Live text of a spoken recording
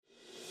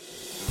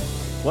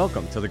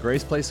Welcome to the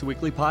Grace Place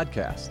Weekly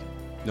Podcast.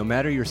 No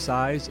matter your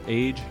size,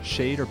 age,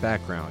 shade, or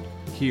background,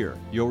 here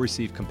you'll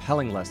receive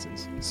compelling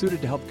lessons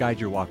suited to help guide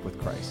your walk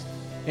with Christ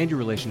and your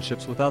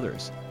relationships with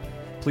others.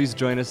 Please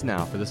join us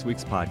now for this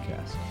week's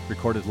podcast,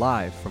 recorded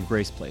live from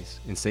Grace Place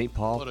in St.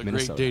 Paul, Minnesota.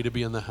 Minnesota. What a great day to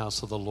be in the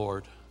house of the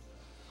Lord.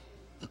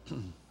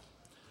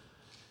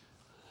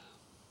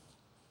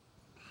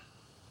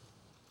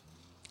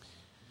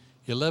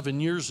 11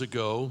 years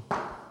ago,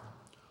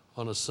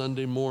 on a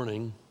Sunday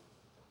morning,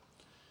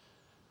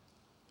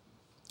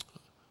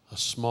 a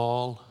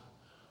small,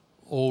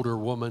 older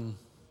woman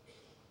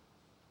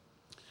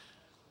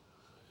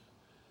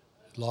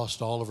lost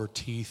all of her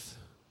teeth,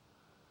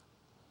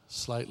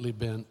 slightly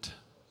bent,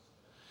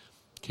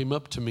 came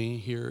up to me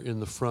here in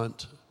the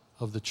front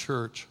of the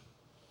church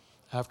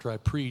after I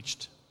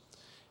preached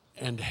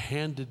and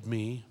handed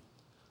me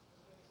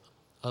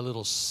a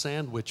little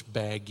sandwich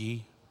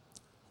baggie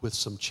with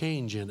some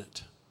change in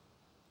it.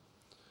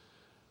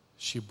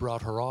 She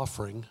brought her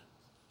offering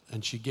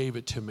and she gave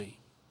it to me.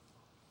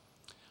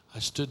 I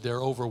stood there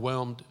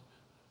overwhelmed,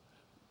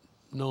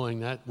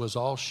 knowing that was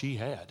all she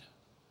had.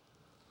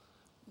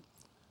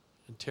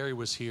 And Terry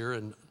was here,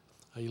 and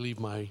I leave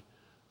my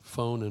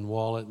phone and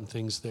wallet and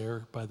things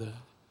there by the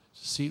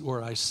seat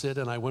where I sit,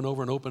 and I went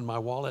over and opened my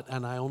wallet,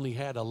 and I only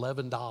had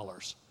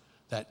 $11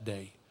 that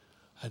day.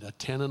 I had a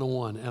 10 and a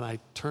 1, and I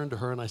turned to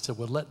her and I said,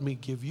 well, let me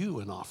give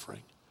you an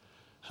offering.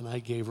 And I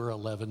gave her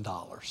 $11.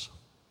 I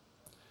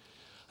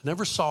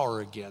never saw her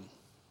again.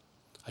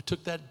 I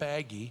took that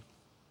baggie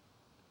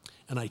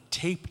and I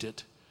taped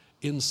it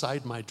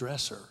inside my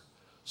dresser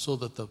so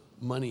that the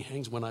money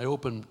hangs. When I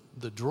open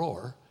the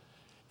drawer,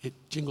 it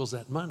jingles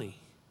that money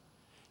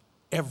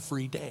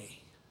every day.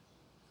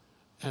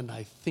 And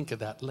I think of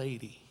that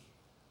lady.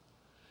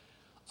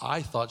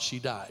 I thought she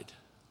died.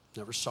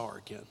 Never saw her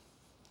again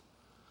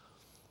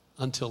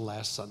until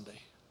last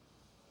Sunday.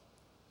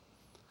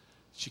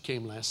 She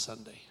came last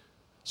Sunday,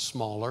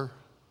 smaller.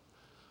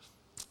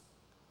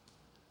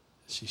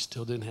 She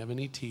still didn't have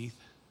any teeth.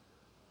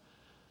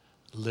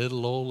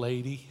 Little old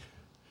lady.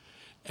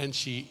 And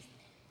she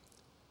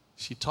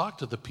talked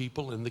to the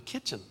people in the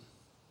kitchen.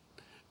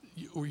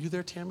 Were you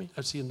there, Tammy?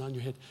 I see it on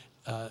your head.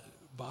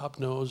 Bob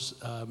knows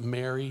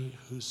Mary,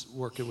 who's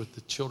working with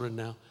the children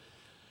now.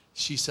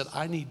 She said,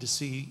 I need to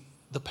see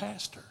the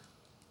pastor.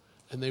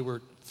 And they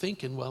were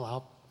thinking, well,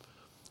 I'll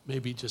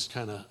maybe just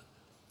kind of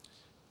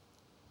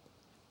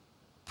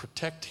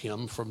protect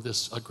him from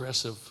this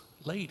aggressive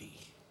lady.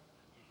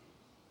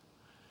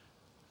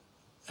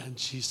 And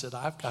she said,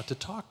 I've got to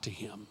talk to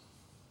him.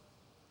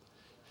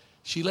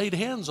 She laid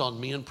hands on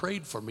me and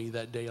prayed for me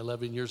that day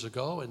 11 years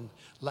ago. And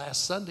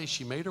last Sunday,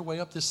 she made her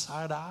way up this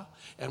side aisle.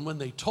 And when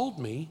they told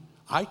me,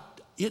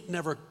 it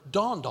never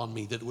dawned on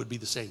me that it would be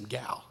the same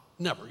gal.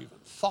 Never even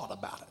thought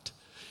about it.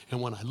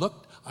 And when I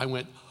looked, I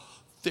went,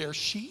 there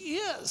she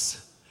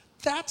is.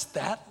 That's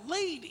that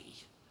lady.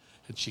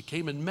 And she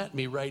came and met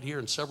me right here,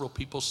 and several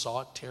people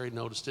saw it. Terry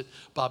noticed it.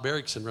 Bob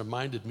Erickson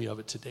reminded me of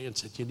it today and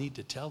said, you need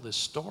to tell this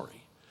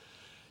story.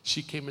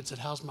 She came and said,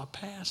 how's my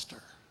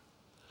pastor?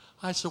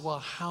 I said, well,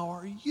 how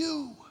are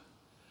you?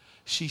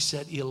 She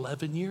said,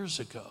 11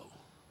 years ago,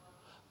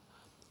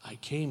 I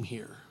came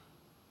here,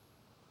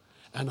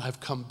 and I've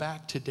come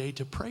back today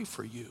to pray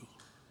for you.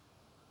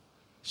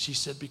 She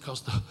said,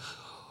 because the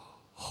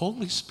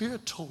Holy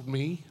Spirit told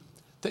me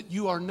that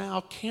you are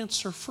now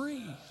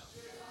cancer-free.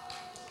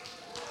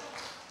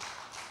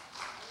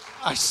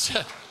 I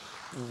said,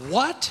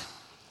 what?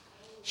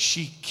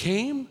 She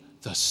came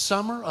the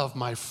summer of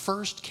my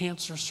first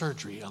cancer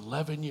surgery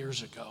 11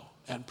 years ago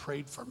and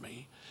prayed for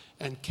me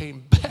and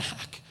came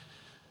back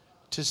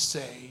to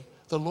say,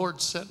 the Lord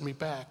sent me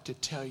back to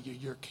tell you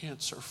you're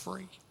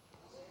cancer-free.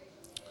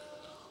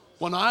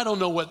 Well, I don't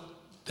know what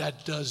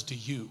that does to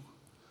you,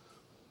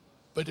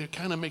 but it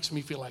kind of makes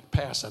me feel like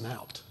passing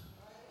out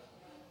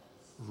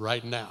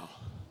right now.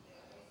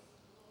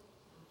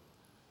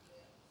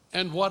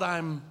 And what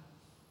I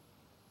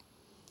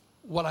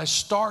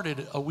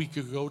started a week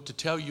ago to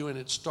tell you, and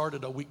it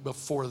started a week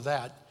before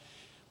that,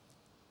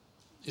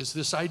 is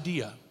this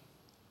idea.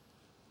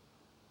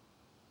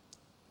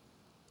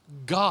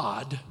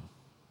 God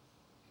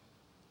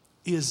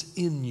is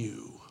in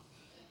you,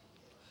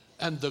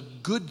 and the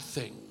good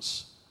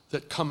things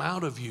that come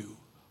out of you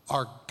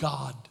are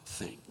God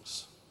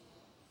things.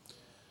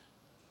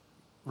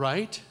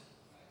 Right?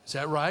 Is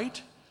that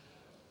right?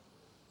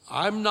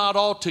 I'm not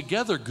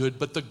altogether good,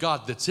 but the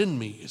God that's in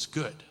me is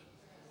good.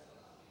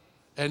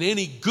 And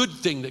any good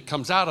thing that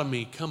comes out of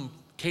me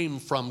came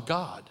from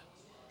God.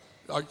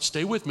 All right,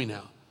 stay with me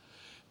now.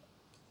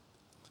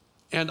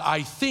 And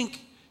I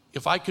think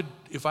if I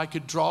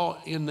could draw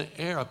in the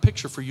air a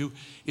picture for you,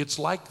 it's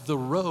like the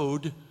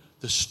road,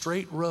 the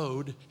straight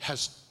road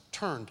has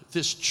turned.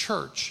 This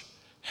church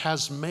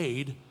has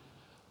made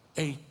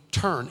a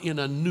turn in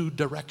a new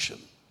direction.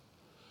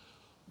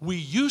 We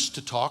used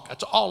to talk,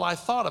 that's all I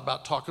thought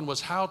about talking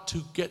was how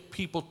to get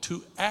people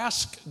to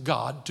ask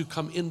God to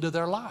come into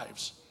their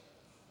lives.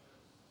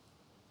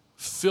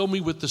 Fill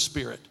me with the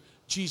Spirit.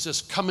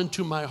 Jesus, come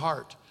into my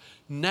heart.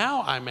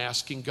 Now I'm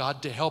asking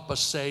God to help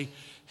us say,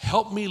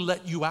 help me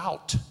let you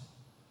out.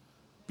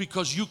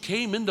 Because you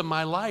came into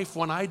my life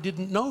when I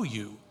didn't know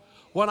you.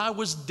 When I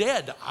was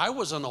dead, I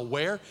was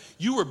unaware.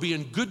 You were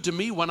being good to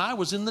me when I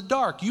was in the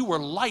dark. You were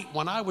light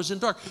when I was in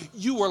dark.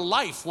 You were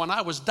life when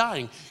I was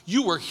dying.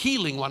 You were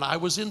healing when I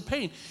was in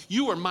pain.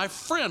 You were my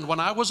friend when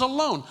I was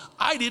alone.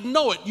 I didn't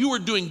know it. You were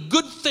doing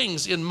good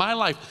things in my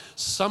life.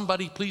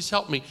 Somebody please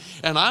help me.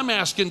 And I'm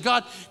asking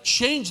God,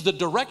 change the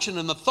direction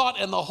and the thought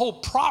and the whole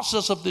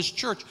process of this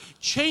church.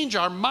 Change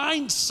our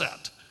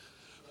mindset.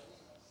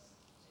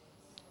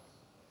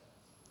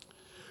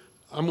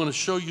 I'm going to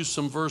show you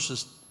some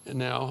verses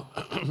now.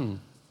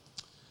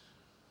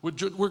 We're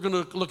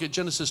going to look at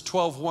Genesis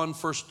 12:1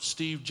 first,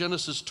 Steve.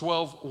 Genesis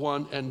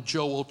 12:1 and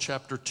Joel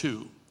chapter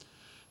 2.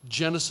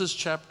 Genesis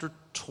chapter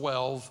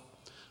 12,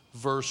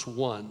 verse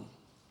 1.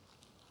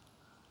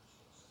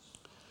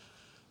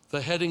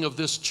 The heading of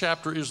this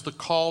chapter is the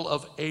call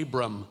of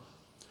Abram.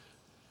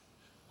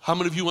 How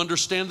many of you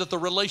understand that the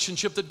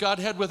relationship that God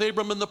had with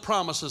Abram and the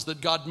promises that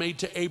God made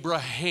to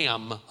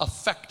Abraham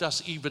affect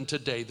us even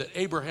today? That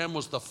Abraham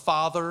was the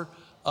father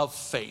of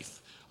faith.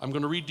 I'm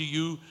going to read to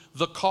you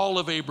the call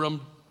of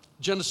Abram,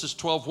 Genesis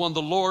 12:1.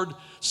 The Lord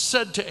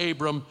said to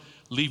Abram,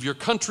 leave your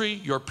country,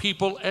 your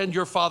people, and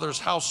your father's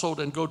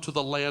household and go to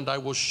the land I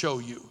will show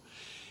you.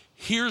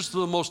 Here's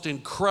the most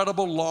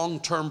incredible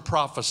long-term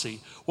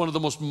prophecy, one of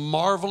the most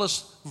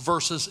marvelous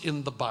verses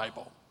in the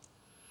Bible.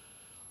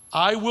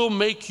 I will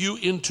make you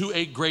into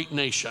a great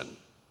nation,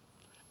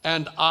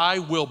 and I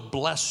will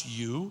bless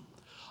you.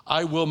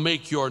 I will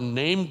make your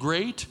name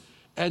great,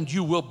 and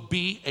you will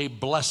be a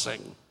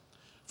blessing.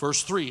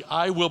 Verse 3,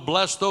 I will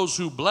bless those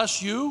who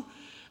bless you,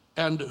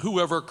 and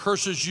whoever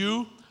curses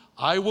you,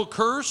 I will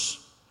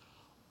curse,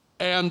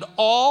 and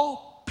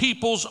all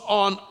peoples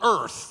on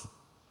earth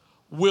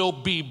will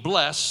be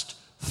blessed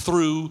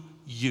through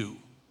you.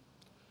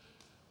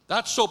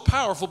 That's so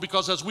powerful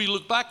because as we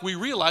look back, we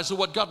realize that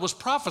what God was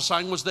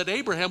prophesying was that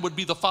Abraham would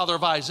be the father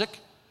of Isaac,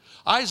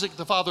 Isaac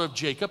the father of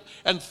Jacob,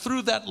 and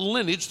through that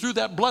lineage, through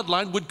that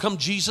bloodline would come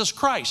Jesus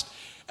Christ,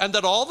 and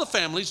that all the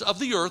families of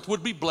the earth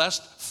would be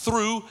blessed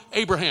through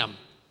Abraham.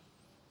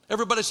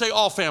 Everybody say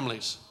all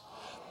families.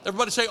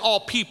 Everybody say all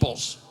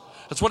peoples.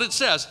 That's what it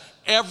says.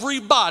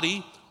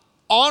 Everybody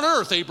on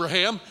earth,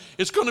 Abraham,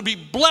 is going to be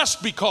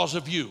blessed because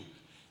of you.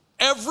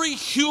 Every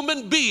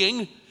human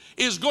being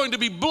is going to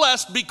be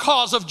blessed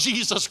because of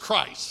Jesus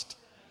Christ.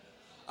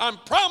 I'm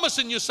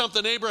promising you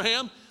something,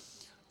 Abraham.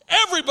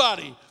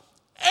 Everybody,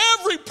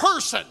 every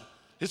person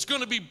is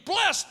going to be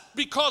blessed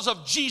because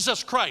of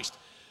Jesus Christ.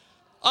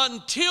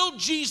 Until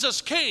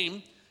Jesus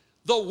came,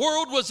 the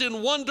world was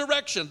in one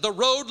direction. The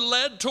road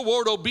led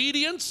toward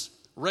obedience,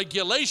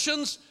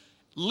 regulations,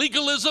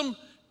 legalism.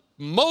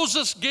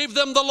 Moses gave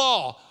them the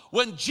law.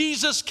 When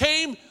Jesus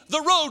came,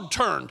 the road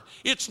turned.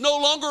 It's no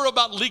longer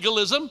about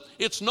legalism.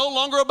 It's no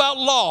longer about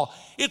law.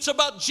 It's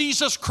about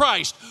Jesus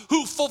Christ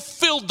who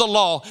fulfilled the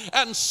law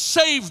and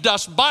saved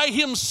us by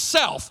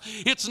himself.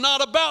 It's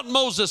not about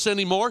Moses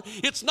anymore.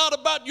 It's not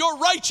about your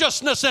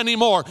righteousness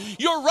anymore.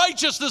 Your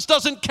righteousness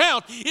doesn't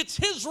count. It's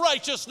his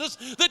righteousness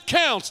that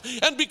counts.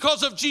 And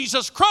because of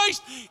Jesus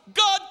Christ,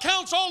 God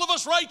counts all of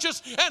us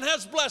righteous and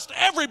has blessed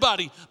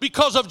everybody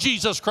because of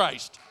Jesus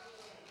Christ.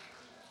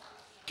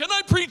 Can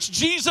I preach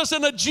Jesus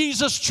in a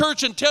Jesus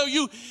church and tell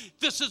you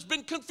this has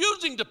been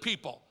confusing to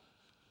people?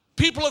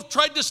 People have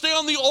tried to stay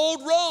on the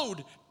old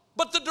road,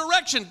 but the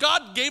direction,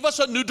 God gave us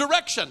a new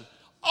direction.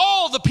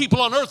 All the people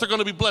on earth are going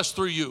to be blessed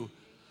through you.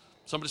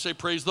 Somebody say,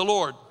 praise the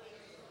Lord.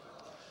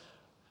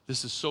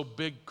 This is so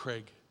big,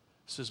 Craig.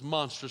 This is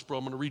monstrous, bro.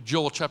 I'm going to read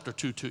Joel chapter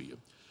 2 to you.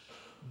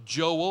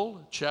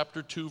 Joel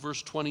chapter 2,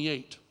 verse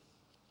 28.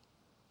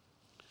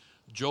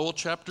 Joel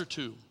chapter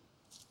 2.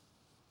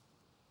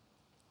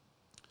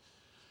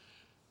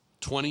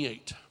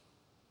 28.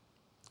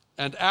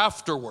 And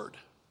afterward,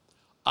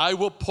 I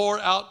will pour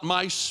out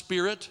my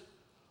spirit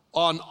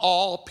on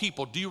all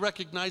people. Do you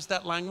recognize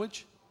that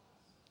language?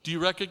 Do you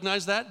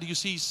recognize that? Do you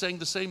see he's saying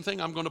the same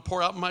thing? I'm going to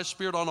pour out my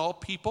spirit on all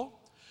people.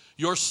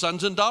 Your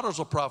sons and daughters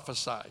will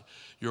prophesy.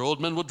 Your old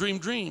men will dream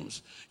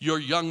dreams. Your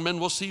young men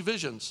will see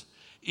visions.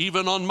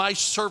 Even on my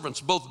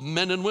servants, both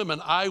men and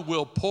women, I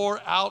will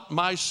pour out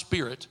my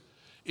spirit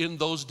in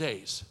those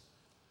days.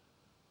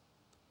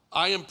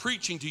 I am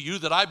preaching to you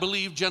that I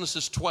believe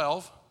Genesis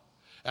 12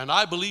 and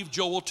I believe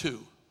Joel 2.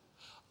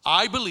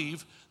 I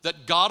believe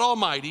that God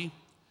Almighty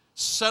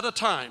set a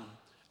time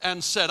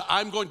and said,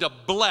 I'm going to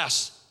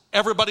bless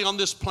everybody on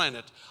this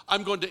planet.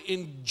 I'm going to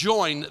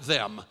enjoin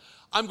them.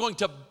 I'm going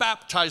to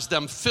baptize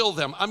them, fill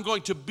them. I'm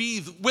going to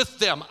be with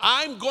them.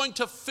 I'm going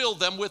to fill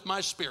them with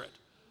my spirit.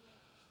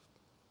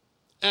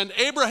 And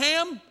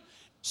Abraham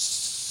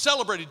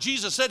celebrated.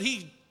 Jesus said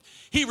he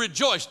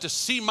rejoiced to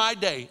see my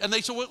day. And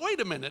they said, wait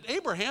a minute,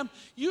 Abraham,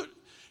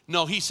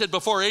 No, he said,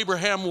 before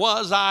Abraham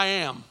was, I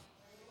am.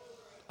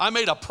 I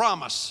made a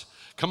promise.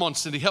 Come on,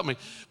 Cindy, help me.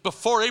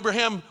 Before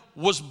Abraham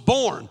was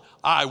born,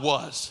 I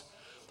was.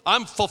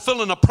 I'm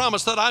fulfilling a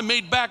promise that I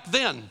made back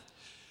then.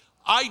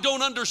 I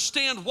don't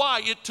understand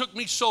why it took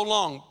me so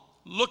long.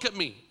 Look at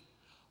me.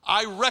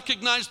 I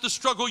recognize the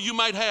struggle you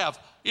might have.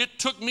 It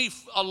took me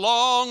a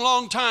long,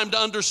 long time to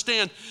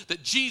understand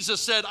that Jesus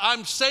said,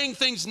 I'm saying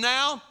things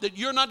now that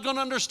you're not going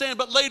to understand,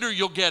 but later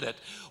you'll get it.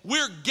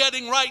 We're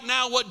getting right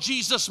now what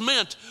Jesus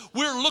meant.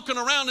 We're looking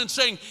around and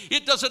saying,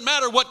 it doesn't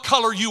matter what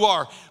color you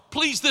are.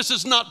 Please, this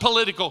is not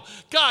political.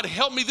 God,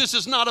 help me, this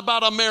is not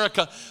about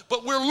America.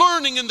 But we're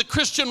learning in the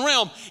Christian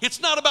realm, it's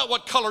not about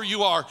what color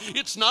you are.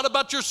 It's not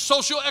about your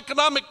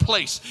socioeconomic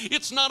place.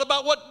 It's not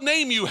about what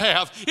name you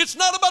have. It's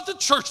not about the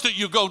church that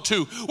you go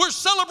to. We're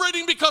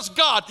celebrating because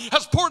God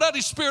has poured out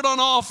His Spirit on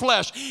all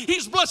flesh.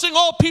 He's blessing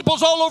all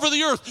peoples all over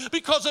the earth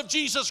because of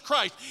Jesus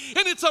Christ.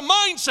 And it's a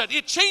mindset.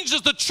 It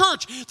changes the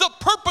church. The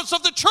purpose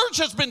of the church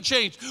has been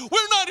changed.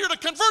 We're not here to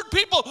convert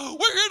people.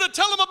 We're here to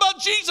tell them about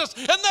Jesus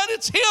and that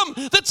it's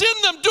Him that's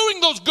in them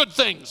doing those good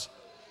things.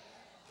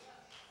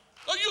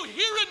 Are you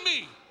hearing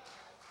me?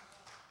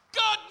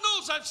 God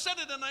knows I've said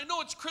it, and I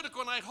know it's critical,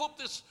 and I hope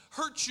this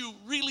hurts you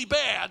really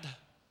bad.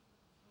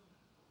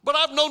 But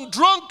I've known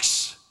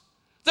drunks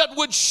that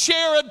would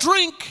share a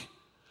drink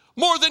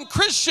more than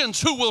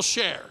Christians who will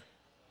share.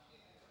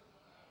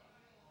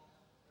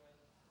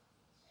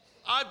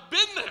 I've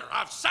been there.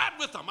 I've sat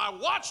with them. I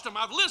watched them.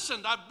 I've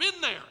listened. I've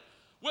been there.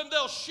 When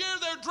they'll share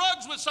their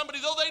drugs with somebody,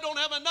 though they don't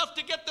have enough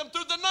to get them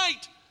through the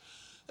night.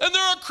 And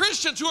there are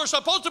Christians who are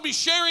supposed to be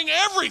sharing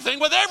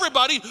everything with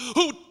everybody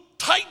who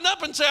tighten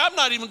up and say, I'm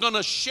not even going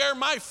to share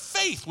my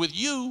faith with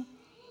you.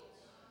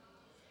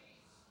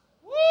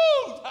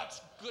 Woo,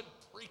 that's good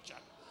preaching.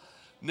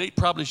 Nate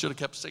probably should have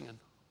kept singing.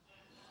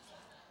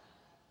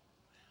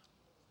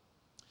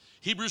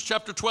 Hebrews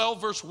chapter 12,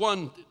 verse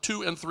 1,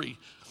 2, and 3.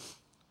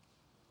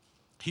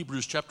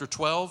 Hebrews chapter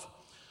 12,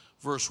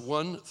 verse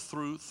 1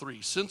 through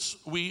 3. Since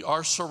we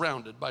are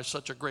surrounded by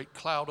such a great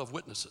cloud of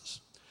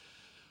witnesses,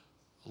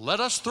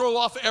 let us throw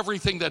off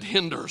everything that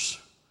hinders.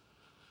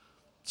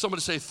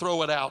 Somebody say,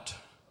 throw it out.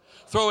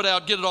 Throw it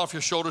out, get it off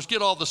your shoulders,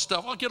 get all the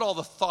stuff, get all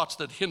the thoughts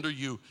that hinder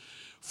you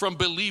from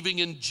believing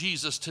in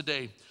Jesus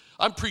today.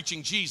 I'm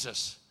preaching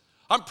Jesus.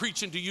 I'm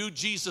preaching to you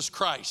Jesus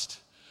Christ.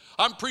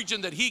 I'm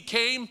preaching that He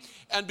came,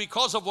 and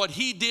because of what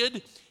He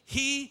did,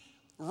 He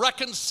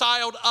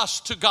reconciled us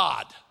to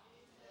God.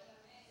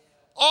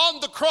 On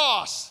the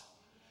cross,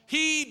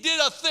 He did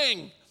a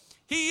thing.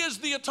 He is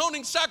the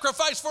atoning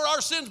sacrifice for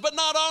our sins, but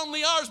not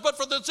only ours, but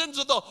for the sins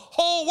of the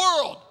whole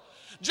world.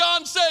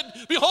 John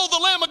said, behold the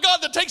Lamb of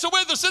God that takes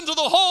away the sins of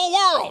the whole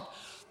world.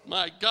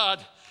 My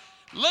God,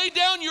 lay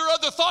down your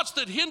other thoughts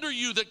that hinder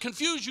you, that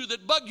confuse you,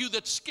 that bug you,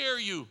 that scare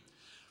you.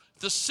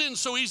 The sin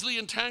so easily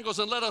entangles,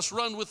 and let us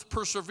run with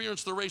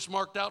perseverance the race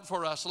marked out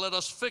for us. Let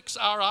us fix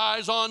our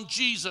eyes on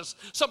Jesus.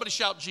 Somebody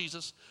shout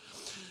Jesus.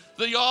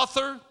 The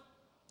author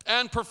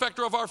and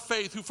perfecter of our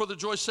faith, who for the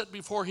joy set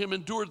before Him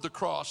endured the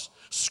cross,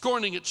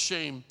 scorning its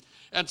shame,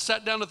 and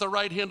sat down at the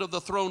right hand of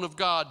the throne of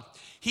God.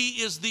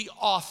 He is the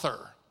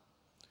author.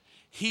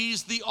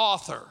 He's the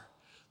author.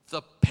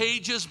 The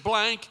page is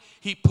blank.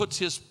 He puts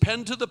his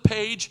pen to the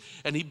page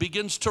and he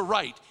begins to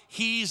write.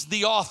 He's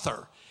the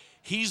author.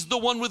 He's the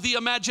one with the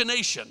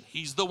imagination.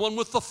 He's the one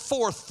with the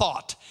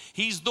forethought.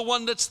 He's the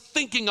one that's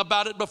thinking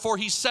about it before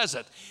he says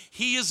it.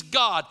 He is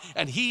God,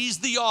 and He's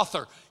the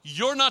author.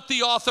 You're not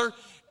the author,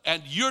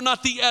 and you're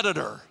not the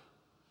editor.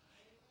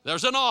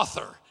 There's an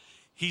author.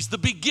 He's the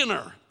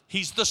beginner.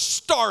 He's the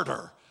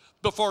starter.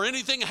 Before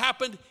anything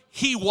happened,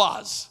 He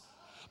was.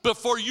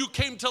 Before you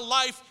came to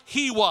life,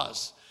 He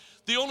was.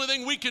 The only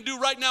thing we can do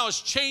right now is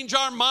change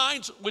our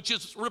minds, which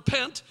is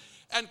repent,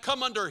 and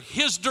come under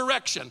His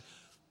direction.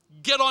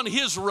 Get on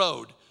His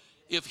road.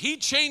 If He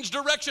changed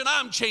direction,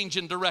 I'm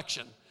changing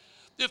direction.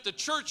 If the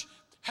church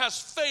has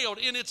failed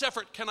in its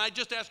effort, can I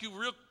just ask you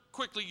real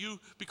quickly,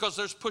 because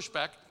there's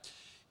pushback,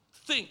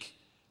 think,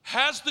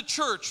 has the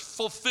church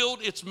fulfilled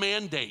its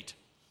mandate?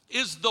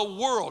 Is the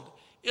world,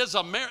 is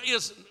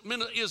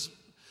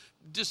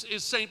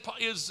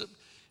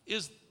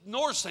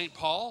North St.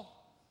 Paul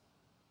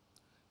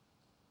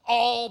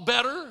all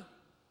better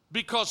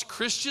because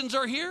Christians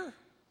are here?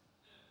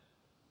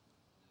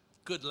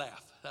 Good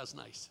laugh. That's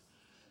nice.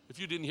 If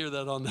you didn't hear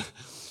that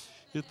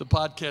if the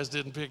podcast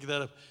didn't pick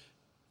that up.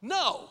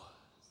 No.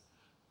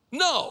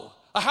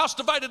 A house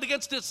divided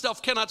against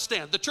itself cannot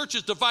stand. The church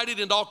is divided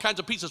into all kinds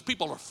of pieces.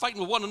 People are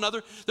fighting with one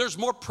another. There's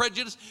more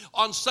prejudice.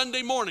 On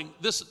Sunday morning,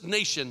 this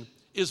nation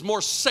is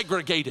more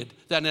segregated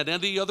than at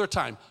any other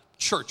time.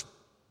 Church,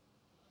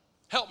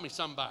 help me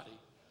somebody.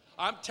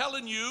 I'm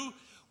telling you,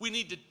 we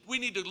need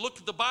to look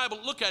at the Bible,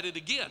 look at it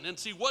again and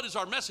see what is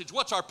our message,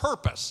 what's our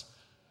purpose.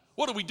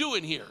 What are we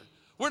doing here?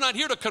 We're not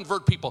here to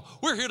convert people.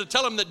 We're here to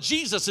tell them that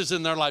Jesus is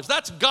in their lives.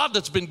 That's God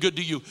that's been good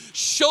to you.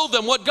 Show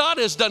them what God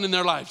has done in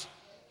their lives.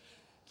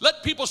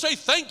 Let people say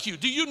thank you.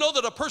 Do you know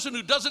that a person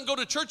who doesn't go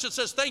to church that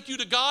says thank you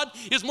to God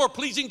is more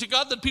pleasing to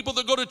God than people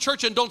that go to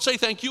church and don't say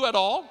thank you at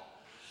all?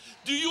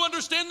 Do you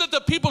understand that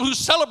the people who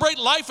celebrate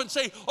life and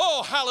say,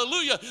 oh,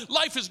 hallelujah,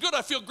 life is good,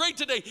 I feel great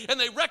today, and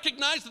they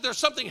recognize that there's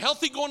something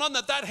healthy going on,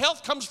 that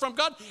health comes from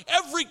God?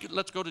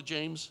 Let's go to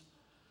James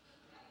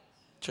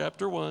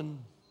chapter 1.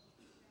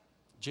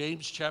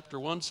 James chapter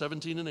 1,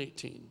 17 and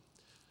 18.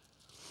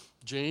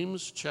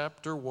 James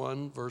chapter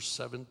 1, verse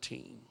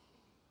 17.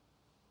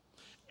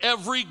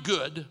 Every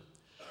good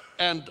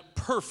and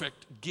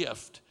perfect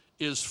gift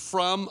is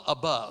from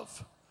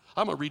above.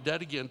 I'm going to read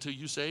that again till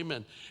you say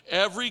amen.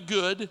 Every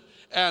good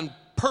and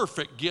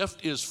perfect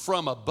gift is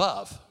from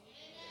above,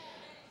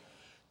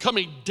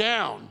 coming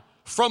down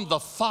from the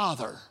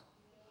Father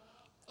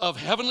of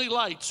heavenly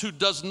lights, who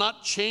does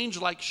not change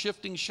like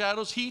shifting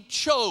shadows. He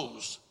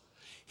chose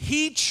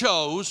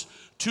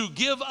to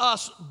give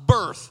us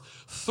birth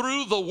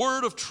through the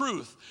word of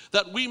truth,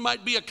 that we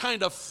might be a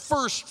kind of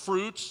first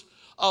fruits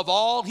of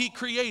all he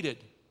created.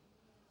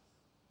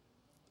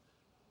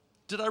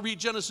 Did I read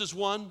Genesis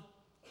 1,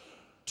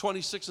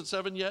 26 and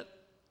 7 yet?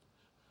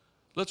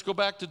 Let's go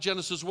back to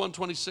Genesis 1,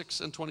 26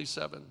 and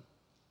 27.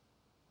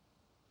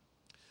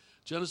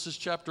 Genesis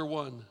chapter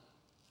 1,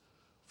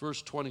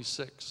 verse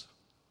 26.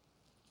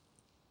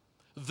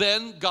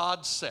 Then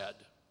God said,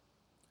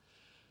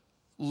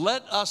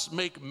 let us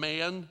make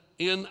man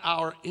in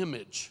our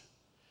image,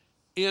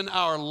 in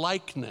our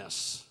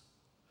likeness.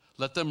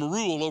 Let them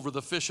rule over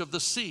the fish of the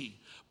sea.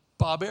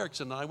 Bob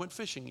Erickson and I went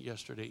fishing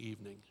yesterday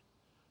evening.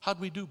 How'd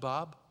we do,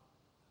 Bob?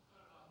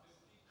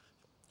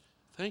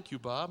 Thank you,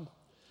 Bob.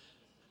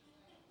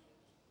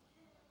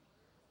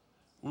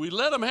 We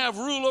let them have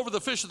rule over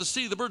the fish of the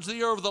sea, the birds of the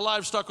air, over the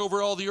livestock,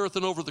 over all the earth,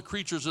 and over the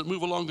creatures that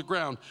move along the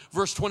ground.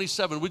 Verse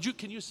 27.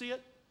 Can you see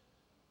it?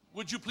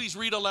 Would you please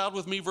read aloud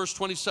with me verse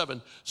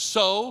 27?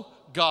 So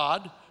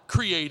God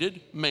created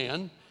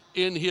man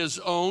in his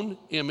own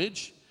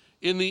image.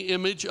 In the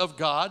image of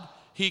God,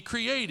 he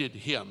created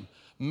him.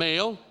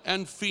 Male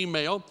and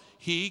female,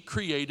 he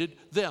created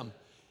them.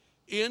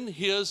 In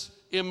his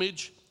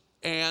image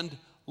and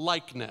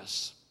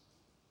likeness.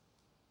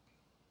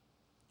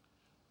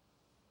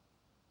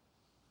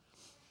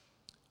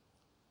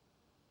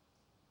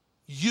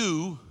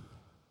 You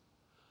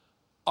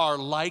are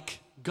like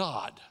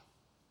God.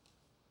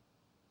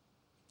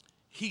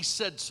 He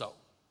said so.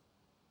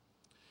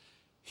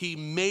 He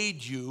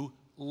made you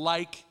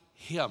like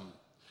him.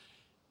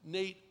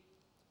 Nate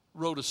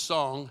wrote a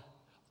song,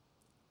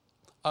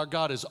 our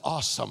God is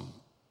awesome,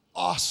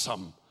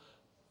 awesome,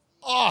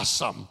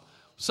 awesome.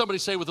 Somebody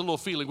say with a little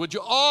feeling, would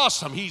you?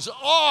 Awesome, he's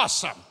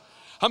awesome.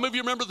 How many of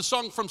you remember the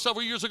song from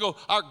several years ago?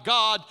 Our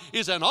God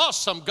is an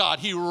awesome God.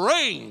 He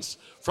reigns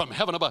from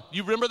heaven above.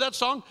 You remember that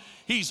song?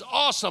 He's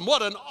awesome.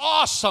 What an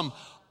awesome,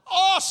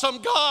 awesome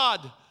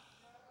God.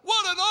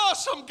 What an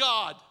awesome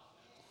God.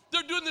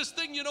 They're doing this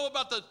thing,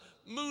 about the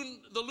moon,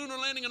 the lunar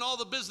landing and all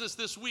the business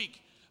this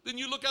week. Then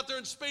you look out there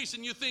in space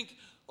and you think,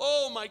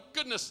 oh my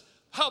goodness,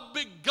 how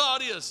big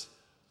God is.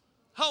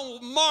 How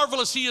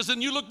marvelous he is.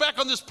 And you look back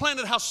on this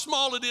planet, how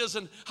small it is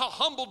and how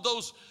humbled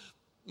those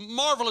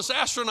marvelous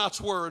astronauts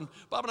were. And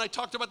Bob and I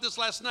talked about this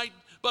last night.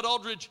 Bud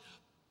Aldridge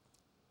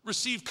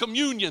received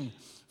communion.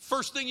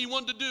 First thing he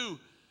wanted to do,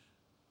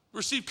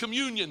 receive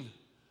communion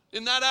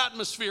in that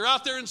atmosphere,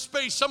 out there in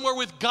space, somewhere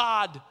with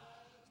God.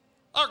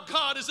 Our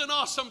God is an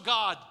awesome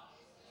God.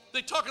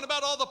 They're talking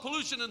about all the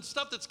pollution and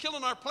stuff that's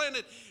killing our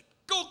planet.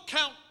 Go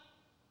count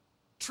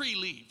tree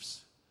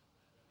leaves.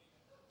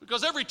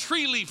 Because every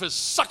tree leaf is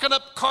sucking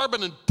up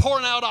carbon and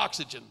pouring out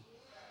oxygen.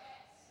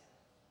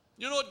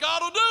 You know what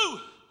God will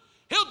do?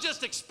 He'll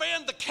just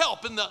expand the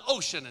kelp in the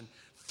ocean and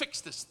fix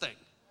this thing.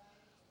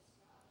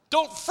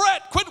 Don't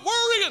fret. Quit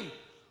worrying.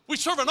 We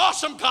serve an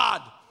awesome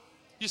God.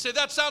 You say,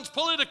 that sounds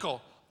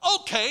political.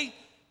 Okay,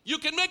 you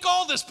can make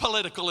all this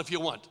political if you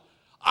want.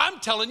 I'm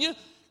telling you,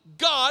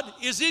 God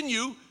is in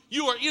you.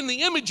 You are in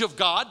the image of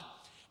God.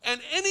 And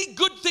any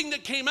good thing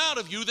that came out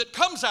of you, that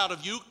comes out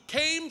of you,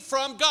 came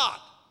from God.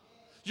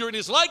 You're in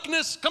his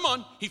likeness. Come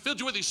on. He filled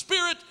you with his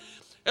spirit.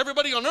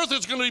 Everybody on earth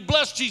is going to be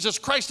blessed. Jesus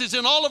Christ is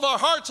in all of our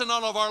hearts and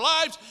all of our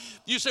lives.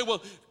 You say,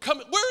 well,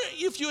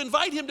 if you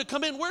invite him to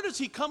come in, where does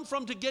he come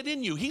from to get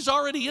in you? He's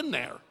already in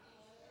there.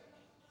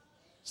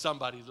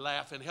 Somebody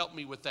laugh and help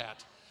me with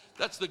that.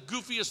 That's the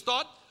goofiest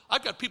thought.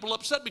 I've got people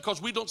upset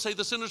because we don't say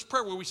the sinner's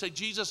prayer where we say,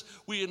 Jesus,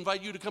 we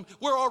invite you to come.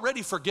 We're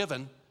already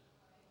forgiven.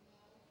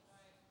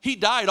 He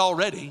died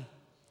already.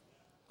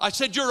 I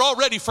said, you're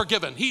already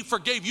forgiven. He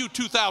forgave you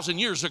 2,000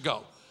 years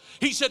ago.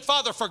 He said,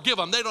 Father, forgive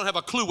them. They don't have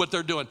a clue what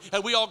they're doing.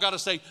 And we all got to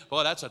say,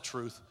 well, that's a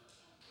truth.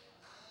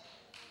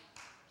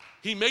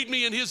 He made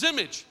me in his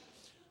image.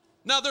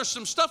 Now, there's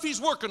some stuff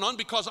he's working on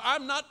because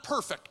I'm not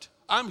perfect.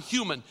 I'm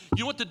human.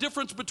 You know what the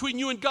difference between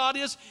you and God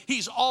is?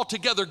 He's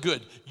altogether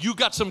good. You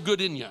got some good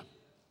in you.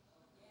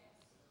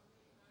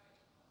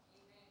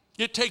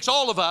 It takes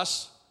all of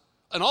us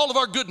and all of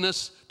our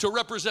goodness to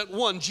represent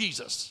one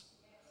Jesus.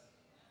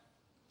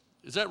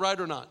 Is that right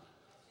or not?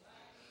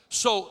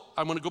 So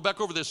I'm going to go back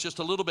over this just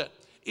a little bit.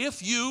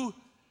 If you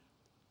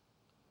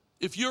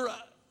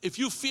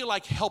feel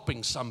like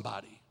helping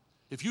somebody,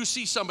 if you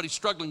see somebody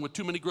struggling with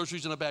too many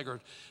groceries in a bag or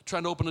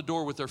trying to open a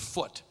door with their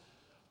foot,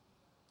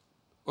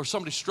 or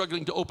somebody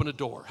struggling to open a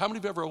door. How many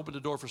of you ever opened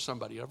a door for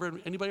somebody?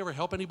 Anybody ever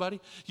help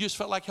anybody? You just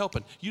felt like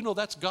helping. You know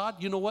that's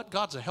God. You know what?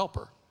 God's a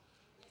helper.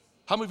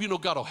 How many of you know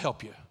God will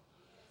help you?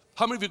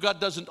 How many of you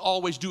God doesn't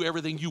always do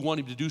everything you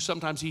want him to do?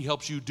 Sometimes he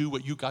helps you do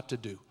what you got to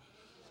do.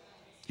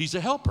 He's a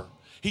helper.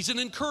 He's an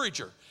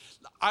encourager.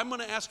 I'm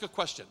going to ask a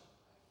question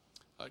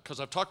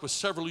because I've talked with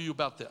several of you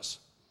about this.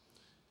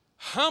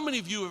 How many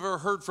of you have ever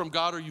heard from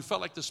God or you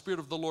felt like the Spirit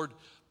of the Lord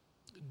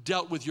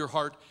dealt with your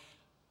heart?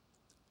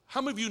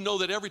 How many of you know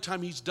that every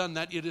time he's done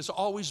that, it has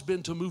always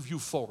been to move you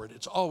forward?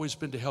 It's always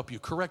been to help you,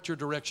 correct your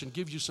direction,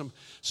 give you some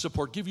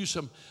support, give you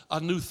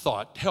a new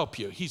thought, help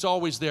you. He's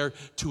always there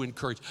to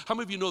encourage. How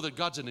many of you know that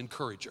God's an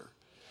encourager?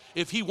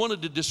 If he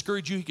wanted to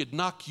discourage you, he could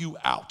knock you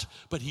out.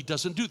 But he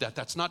doesn't do that.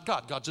 That's not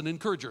God. God's an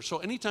encourager. So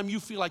anytime you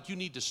feel like you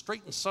need to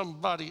straighten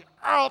somebody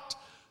out,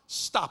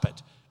 stop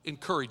it.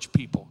 Encourage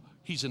people.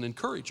 He's an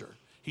encourager.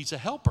 He's a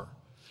helper.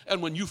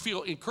 And when you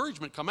feel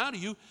encouragement come out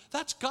of you,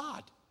 that's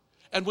God.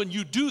 And when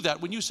you do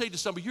that, when you say to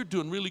somebody, you're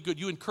doing really good,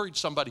 you encourage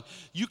somebody,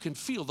 you can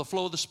feel the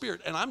flow of the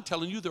Spirit. And I'm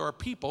telling you, there are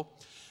people,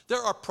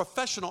 there are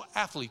professional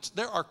athletes,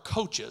 there are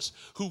coaches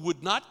who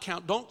would not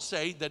count, don't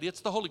say that it's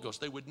the Holy Ghost.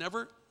 They would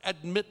never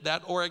admit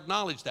that or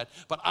acknowledge that.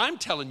 But I'm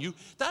telling you,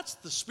 that's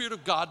the Spirit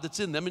of God that's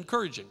in them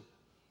encouraging.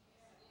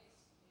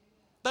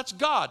 That's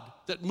God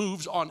that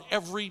moves on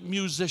every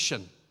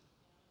musician.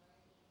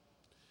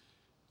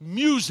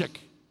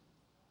 Music.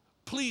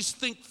 Please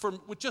think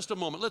with just a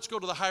moment. Let's go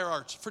to the higher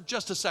arts for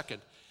just a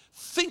second.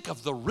 Think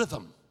of the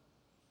rhythm.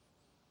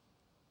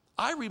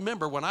 I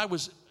remember when I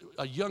was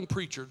a young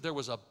preacher, there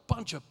was a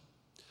bunch of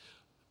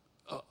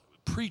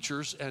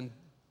preachers and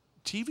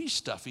TV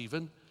stuff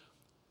even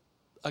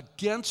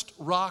against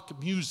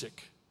rock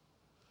music.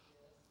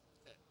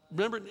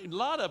 Remember, a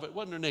lot of it,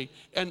 wasn't there, Nate?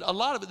 And a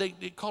lot of it,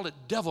 they called it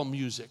devil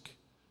music.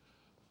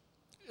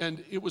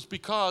 And it was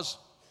because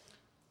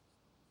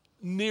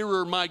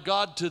Nearer My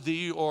God to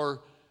Thee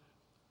or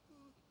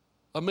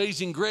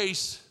Amazing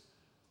Grace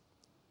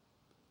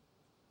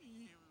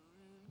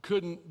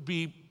couldn't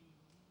be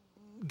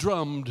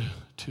drummed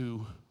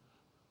to.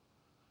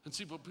 And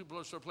see,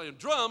 people start playing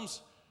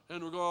drums,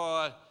 and we're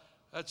going, oh,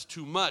 that's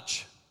too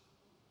much.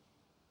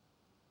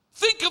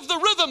 Think of the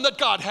rhythm that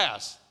God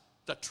has.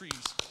 The trees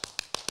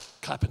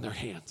clapping their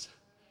hands.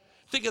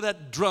 Think of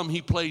that drum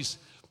he plays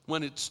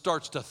when it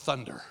starts to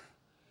thunder.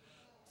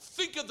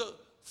 Think of the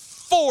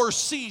 4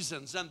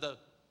 seasons and the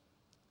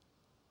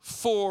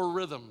 4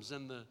 rhythms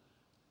and the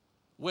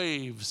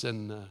waves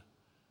and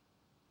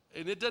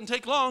it doesn't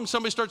take long.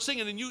 Somebody starts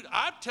singing, and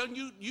I'm telling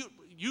you,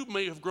 you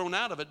may have grown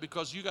out of it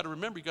because you got to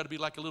remember you got to be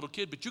like a little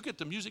kid. But you get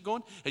the music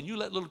going, and you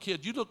let little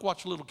kids.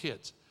 Watch little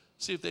kids,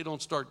 see if they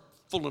don't start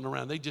fooling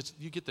around.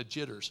 You get the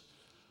jitters.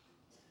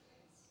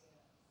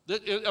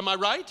 Am I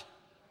right?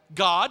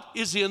 God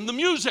is in the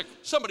music.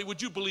 Somebody,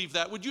 would you believe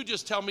that? Would you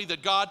just tell me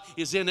that God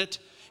is in it?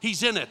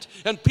 He's in it.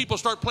 And people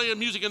start playing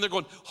music and they're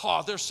going,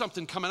 oh, there's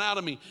something coming out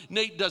of me.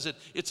 Nate does it.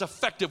 It's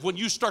effective when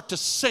you start to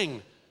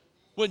sing.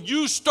 When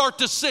you start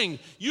to sing,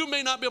 you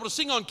may not be able to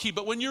sing on key,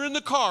 but when you're in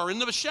the car, in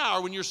the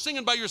shower, when you're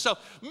singing by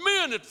yourself,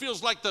 man, it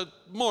feels like the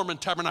Mormon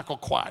Tabernacle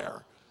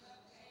Choir.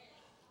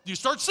 You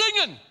start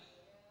singing,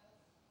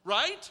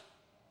 right?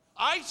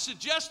 I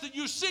suggest that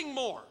you sing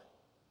more.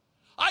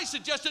 I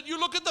suggest that you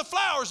look at the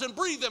flowers and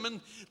breathe them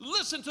and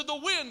listen to the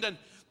wind and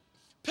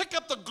pick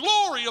up the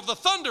glory of the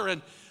thunder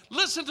and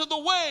listen to the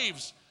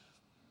waves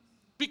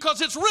because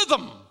it's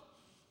rhythm.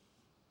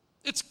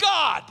 It's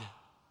God.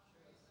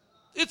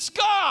 It's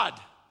God.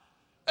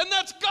 And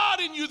that's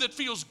God in you that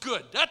feels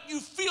good. That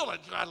you feel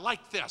it. I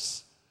like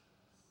this.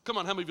 Come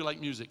on, how many of you like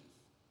music?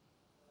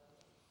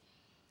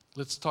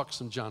 Let's talk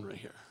some genre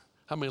here.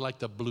 How many like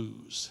the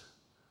blues?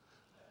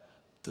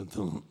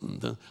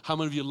 How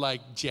many of you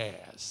like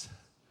jazz?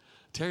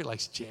 Terry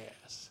likes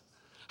jazz.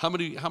 How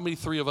many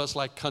 3 of us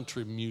like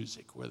country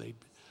music where they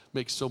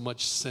make so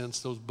much sense,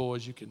 those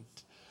boys, you can.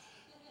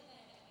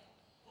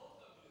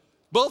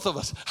 Both of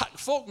us.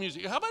 Folk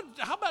music. How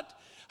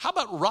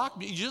about rock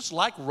music? You just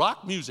like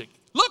rock music.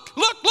 Look.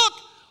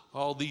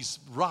 All these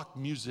rock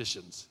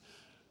musicians.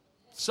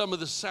 Some of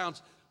the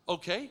sounds.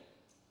 Okay,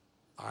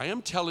 I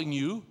am telling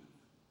you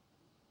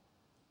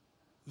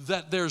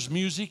that there's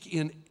music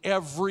in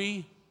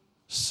every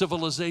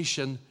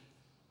civilization,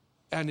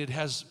 and it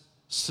has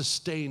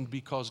sustained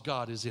because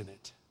God is in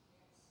it.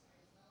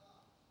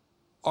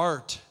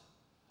 Art,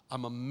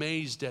 I'm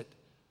amazed at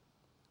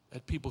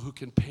people who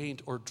can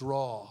paint or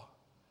draw,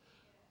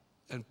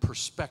 and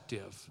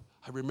perspective.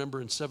 I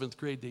remember in 7th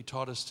grade they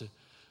taught us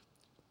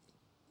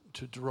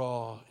to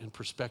draw in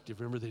perspective.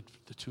 Remember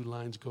the 2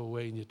 lines go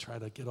away and you try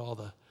to get all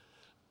the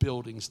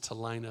buildings to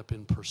line up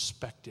in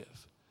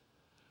perspective.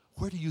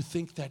 Where do you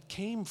think that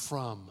came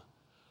from?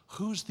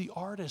 Who's the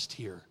artist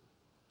here?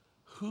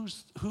 Who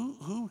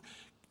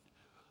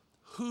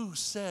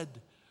said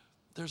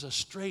there's a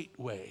straight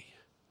way?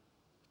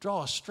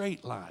 Draw a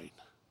straight line.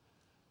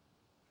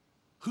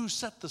 Who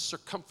set the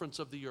circumference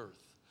of the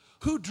earth?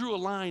 Who drew a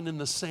line in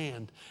the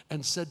sand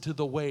and said to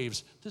the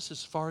waves, this is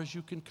as far as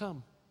you can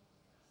come?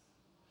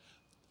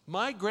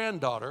 My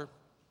granddaughter,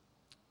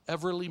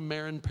 Everly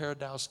Marin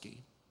Paradowski,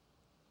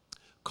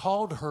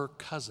 called her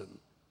cousin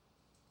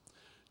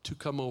to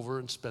come over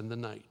and spend the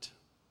night.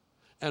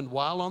 And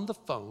while on the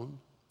phone,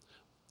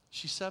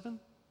 she's 7?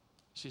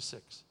 She's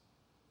 6.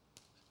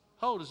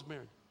 How old is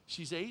Marin?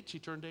 She's 8. She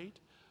turned 8.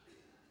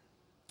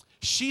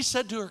 She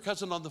said to her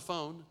cousin on the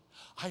phone,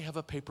 I have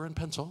a paper and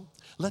pencil.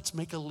 Let's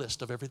make a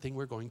list of everything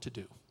we're going to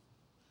do.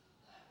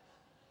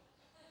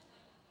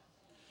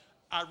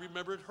 I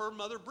remembered her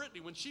mother,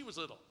 Brittany, when she was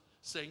little,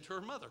 saying to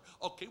her mother,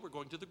 okay, we're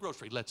going to the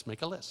grocery. Let's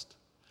make a list.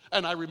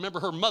 And I remember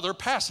her mother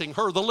passing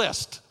her the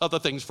list of the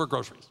things for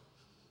groceries.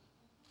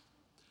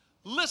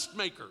 List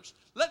makers.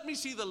 Let me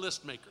see the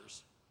list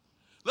makers.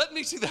 Let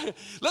me see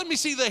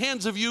the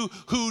hands of you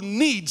who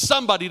need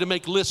somebody to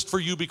make lists for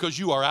you because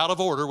you are out of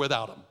order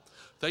without them.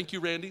 Thank you,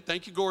 Randy.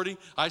 Thank you, Gordy.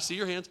 I see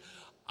your hands.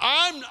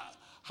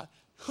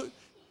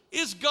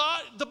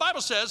 The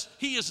Bible says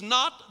he is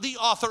not the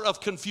author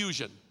of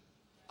confusion.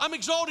 I'm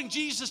exalting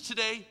Jesus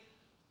today.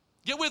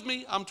 Get with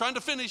me. I'm trying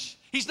to finish.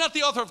 He's not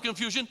the author of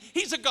confusion.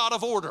 He's a God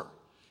of order.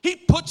 He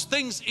puts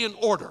things in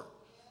order.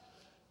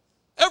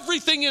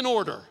 Everything in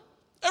order.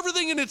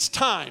 Everything in its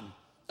time.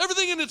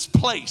 Everything in its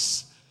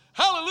place.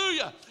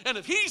 Hallelujah. And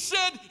if he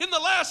said in the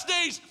last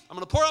days, I'm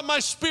going to pour out my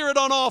spirit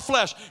on all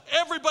flesh.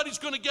 Everybody's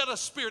going to get a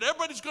spirit.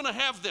 Everybody's going to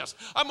have this.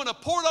 I'm going to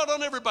pour it out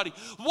on everybody.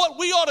 What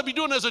we ought to be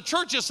doing as a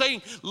church is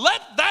saying,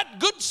 let that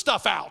good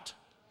stuff out.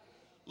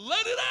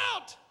 Let it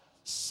out.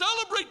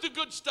 Celebrate the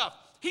good stuff.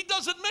 He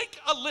doesn't make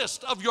a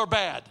list of your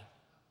bad.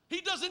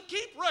 He doesn't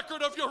keep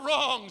record of your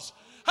wrongs.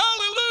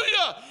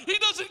 Hallelujah. He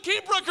doesn't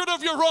keep record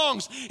of your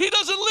wrongs. He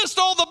doesn't list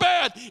all the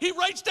bad. He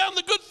writes down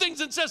the good things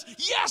and says,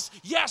 yes,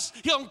 yes.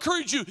 He'll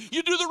encourage you.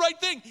 You do the right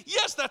thing.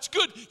 Yes, that's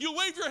good. You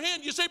wave your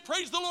hand. You say,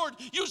 praise the Lord.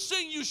 You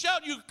sing, you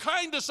shout, you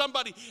kind to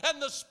somebody.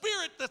 And the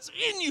spirit that's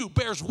in you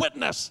bears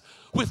witness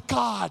with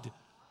God.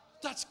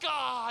 That's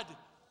God.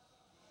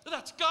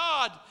 That's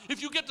God.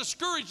 If you get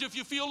discouraged, if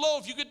you feel low,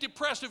 if you get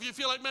depressed, if you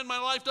feel like, man, my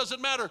life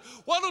doesn't matter,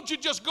 why don't you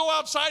just go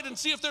outside and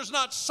see if there's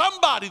not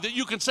somebody that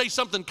you can say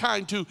something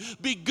kind to,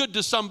 be good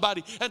to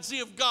somebody, and see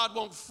if God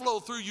won't flow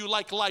through you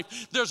like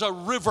life. There's a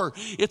river.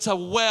 It's a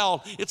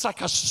well. It's like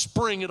a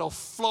spring. It'll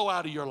flow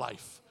out of your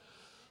life.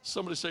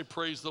 Somebody say,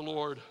 praise the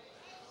Lord.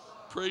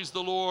 Praise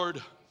the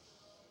Lord.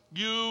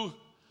 You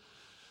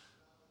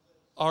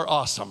are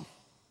awesome.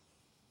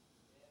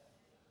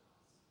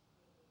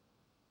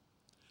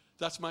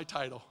 That's my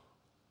title.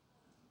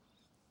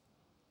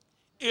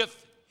 If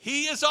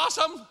he is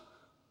awesome,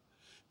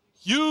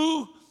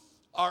 you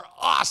are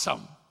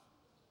awesome.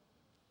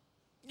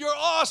 You're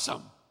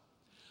awesome.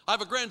 I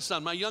have a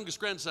grandson, my youngest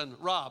grandson,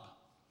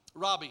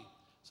 Robbie.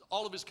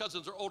 All of his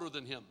cousins are older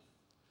than him.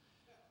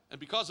 And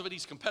because of it,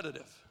 he's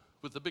competitive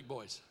with the big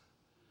boys.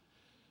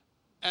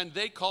 And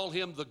they call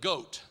him the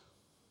GOAT.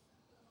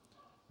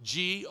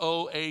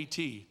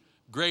 G-O-A-T.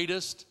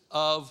 Greatest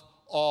of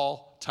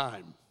all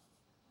time.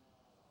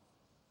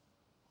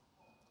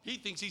 He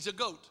thinks he's a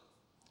GOAT.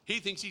 He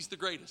thinks he's the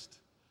greatest.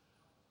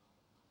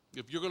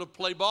 If you're going to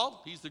play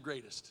ball, he's the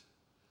greatest.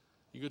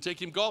 You're going to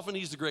take him golfing,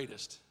 he's the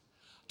greatest.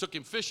 Took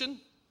him fishing.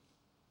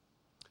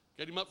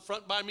 Get him up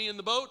front by me in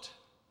the boat.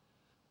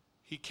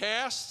 He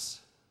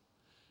casts.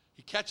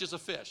 He catches a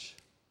fish.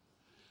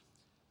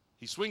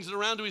 He swings it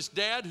around to his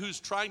dad, who's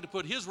trying to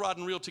put his rod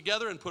and reel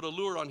together and put a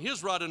lure on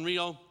his rod and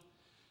reel,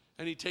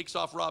 and he takes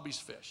off Robbie's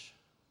fish.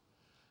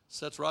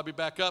 Sets Robbie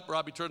back up.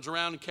 Robbie turns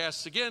around and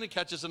casts again and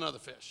catches another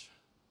fish.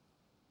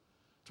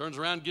 Turns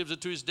around, gives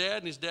it to his dad,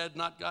 and his dad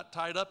not got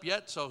tied up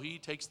yet, so he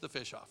takes the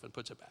fish off and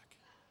puts it back.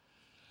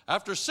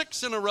 After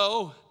 6 in a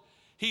row,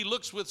 he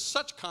looks with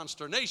such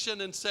consternation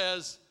and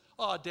says,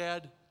 "Oh,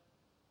 Dad,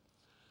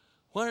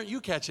 why aren't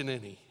you catching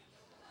any?"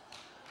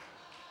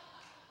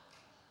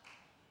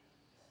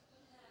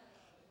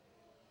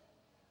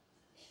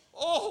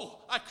 Oh,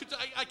 I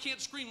can't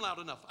scream loud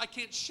enough. I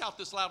can't shout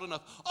this loud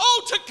enough.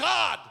 Oh, to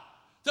God,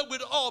 that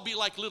we'd all be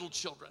like little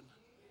children.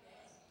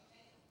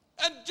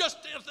 And just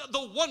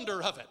the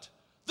wonder of it,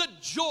 the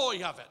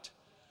joy of it,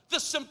 the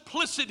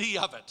simplicity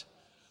of it.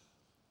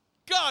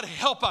 God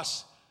help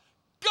us.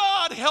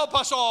 God help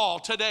us all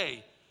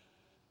today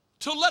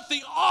to let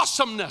the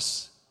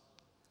awesomeness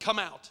come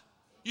out.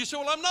 You say,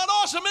 well, I'm not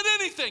awesome at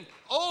anything.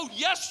 Oh,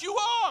 yes, you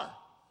are.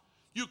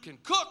 You can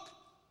cook.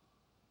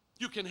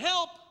 You can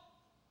help.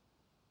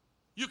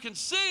 You can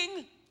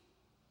sing.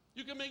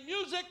 You can make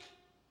music.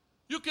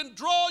 You can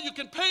draw. You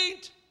can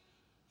paint.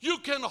 You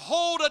can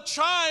hold a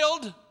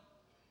child.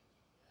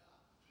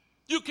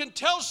 You can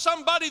tell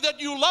somebody that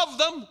you love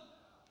them.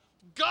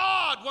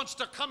 God wants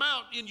to come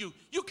out in you.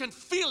 You can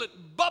feel it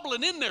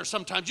bubbling in there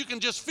sometimes. You can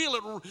just feel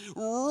it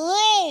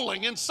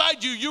rolling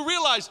inside you. You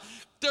realize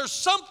there's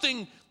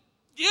something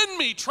in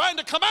me trying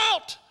to come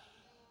out.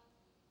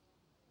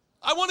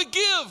 I want to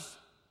give.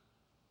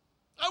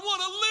 I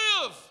want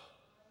to live.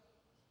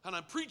 And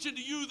I'm preaching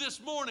to you this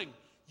morning.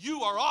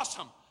 You are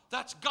awesome.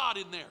 That's God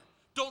in there.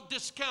 Don't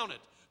discount it.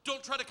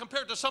 Don't try to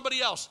compare it to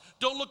somebody else.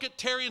 Don't look at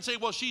Terry and say,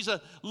 well, she's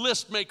a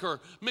list maker.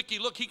 Mickey,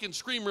 look, he can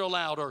scream real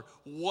loud or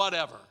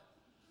whatever.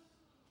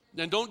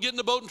 And don't get in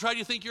the boat and try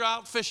to think you're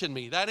out fishing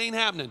me. That ain't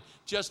happening.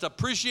 Just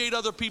appreciate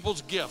other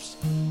people's gifts.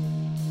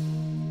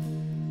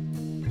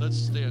 Let's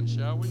stand,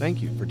 shall we?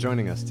 Thank you for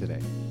joining us today.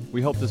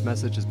 We hope this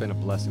message has been a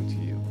blessing to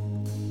you.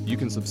 You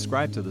can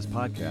subscribe to this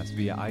podcast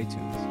via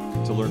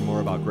iTunes. To learn more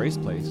about Grace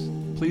Place,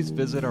 please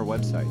visit our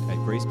website at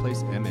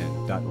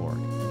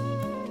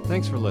graceplacemn.org.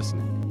 Thanks for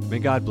listening. May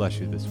God bless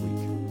you this week.